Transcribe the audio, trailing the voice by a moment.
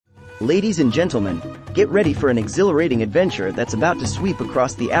Ladies and gentlemen, get ready for an exhilarating adventure that's about to sweep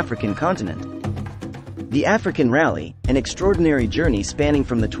across the African continent. The African Rally, an extraordinary journey spanning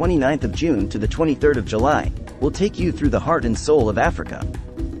from the 29th of June to the 23rd of July, will take you through the heart and soul of Africa.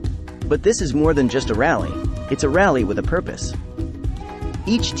 But this is more than just a rally, it's a rally with a purpose.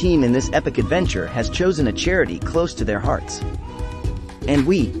 Each team in this epic adventure has chosen a charity close to their hearts. And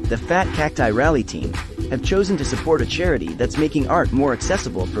we, the Fat Cacti Rally Team, have chosen to support a charity that's making art more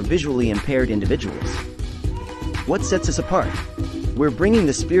accessible for visually impaired individuals. What sets us apart? We're bringing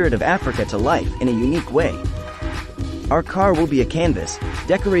the spirit of Africa to life in a unique way. Our car will be a canvas,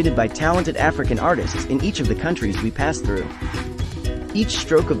 decorated by talented African artists in each of the countries we pass through. Each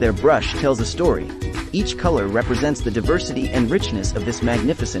stroke of their brush tells a story. Each color represents the diversity and richness of this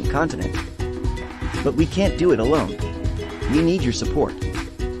magnificent continent. But we can't do it alone. We need your support.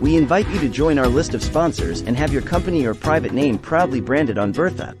 We invite you to join our list of sponsors and have your company or private name proudly branded on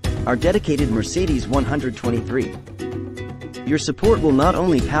Bertha, our dedicated Mercedes 123. Your support will not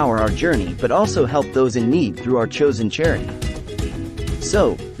only power our journey but also help those in need through our chosen charity.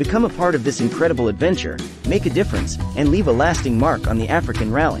 So, become a part of this incredible adventure, make a difference, and leave a lasting mark on the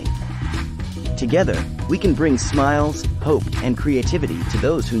African Rally. Together, we can bring smiles, hope, and creativity to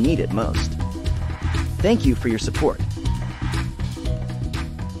those who need it most. Thank you for your support.